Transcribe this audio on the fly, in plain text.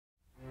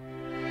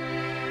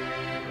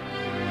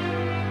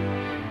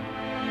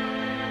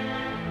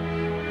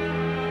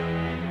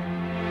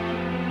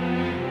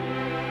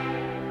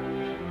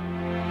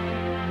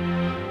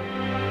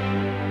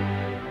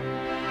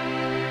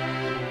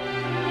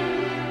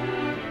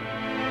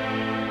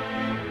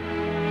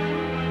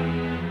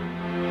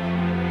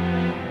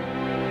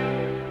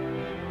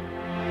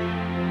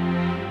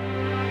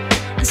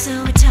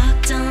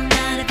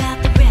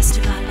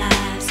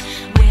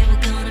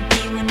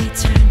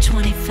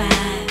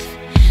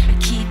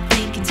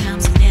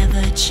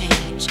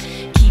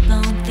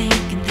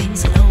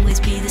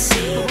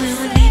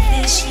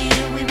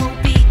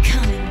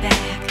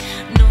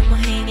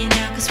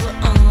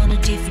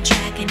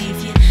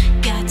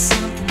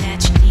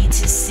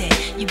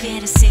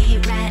better say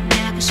it right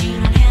now, 'cause you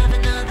don't have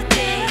another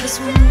day. 'Cause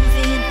we're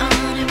moving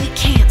on and we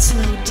can't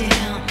slow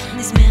down.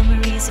 These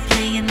memories are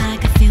playing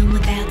like a film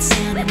without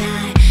sound. And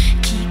I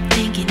keep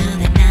thinking of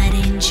that night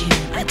in June.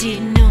 I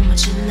didn't know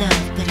much of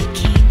love, but it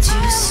came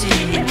too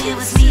soon. And it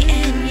was me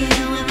and you,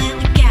 and then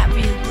we got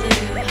real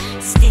blue.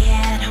 Stay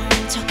at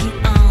home talking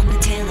on the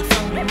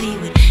telephone, and we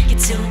would get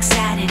so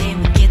excited and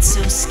we'd get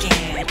so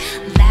scared,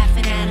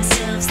 laughing at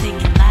ourselves,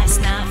 thinking life's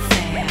not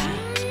fair.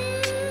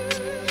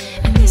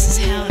 And this is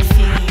how it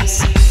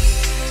feels.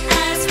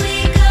 As we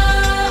go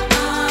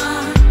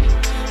on,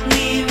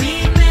 we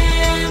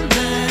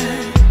remember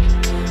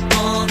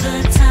all the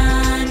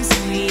times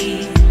we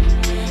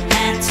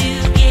had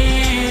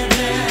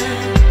together.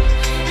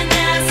 And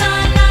as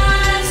our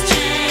lives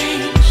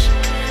change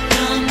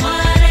from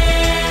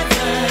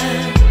whatever,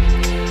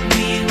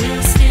 we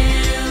will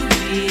still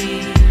be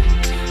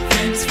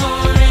friends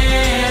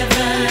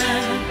forever.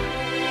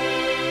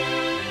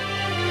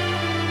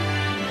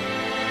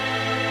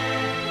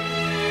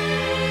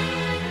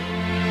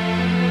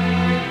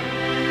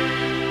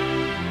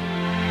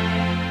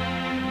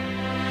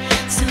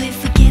 So if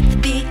we get the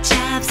big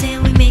jobs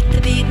and we make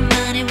the big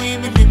money,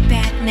 when we look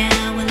back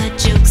now, will our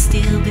jokes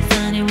still be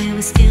funny? Will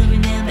we still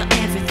remember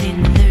everything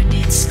we learned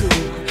in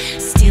school?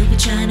 Still be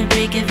trying to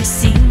break every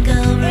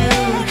single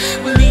rule?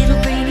 Will little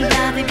brainy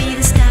Bobby be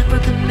the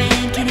stockbroker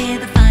man? Can he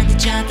ever find a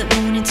job that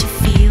won't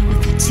interfere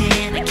with the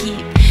tan? I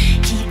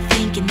keep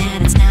thinking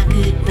that it's not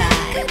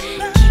goodbye.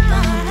 Keep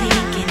on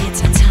thinking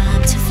it's our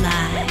time to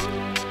fly.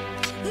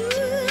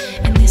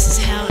 And this is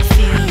how it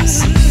feels.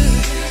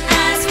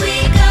 As we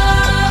go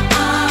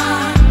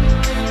on,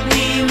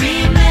 we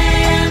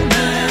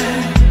remember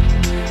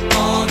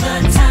all the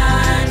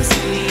times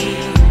we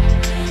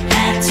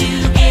had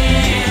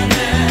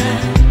together.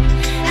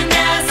 And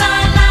as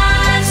our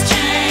lives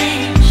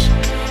change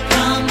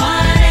from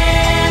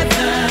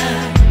whatever,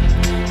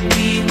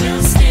 we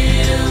will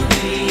still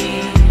be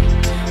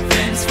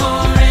friends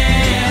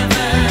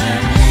forever.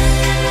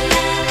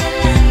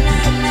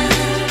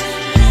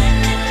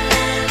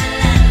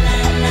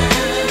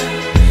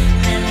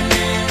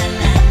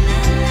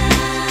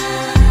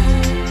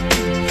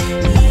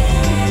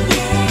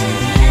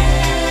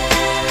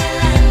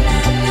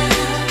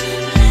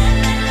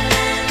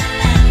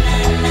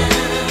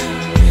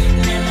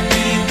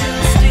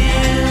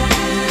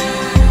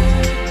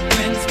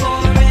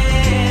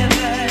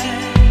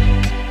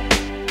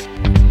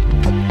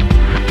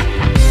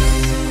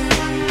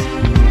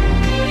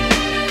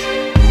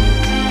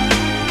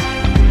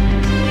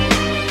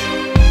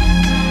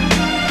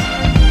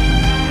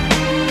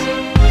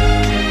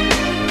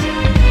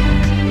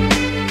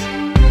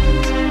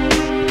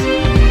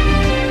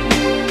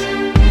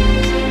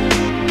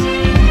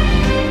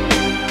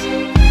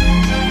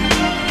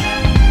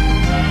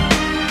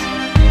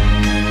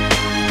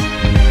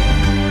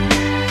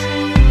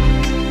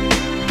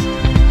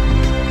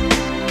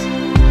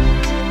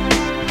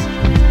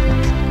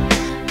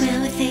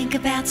 Will we think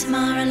about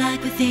tomorrow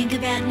like we think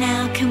about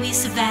now? Can we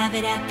survive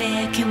it out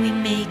there? Can we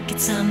make it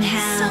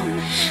somehow?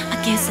 I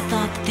guess I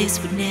thought that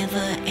this would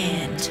never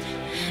end,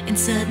 and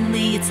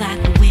suddenly it's like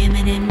we're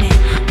women and men.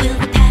 Will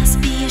the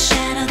past be a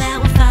shadow that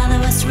will follow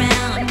us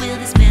round? Will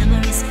these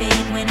memories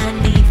fade when I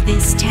leave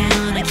this town?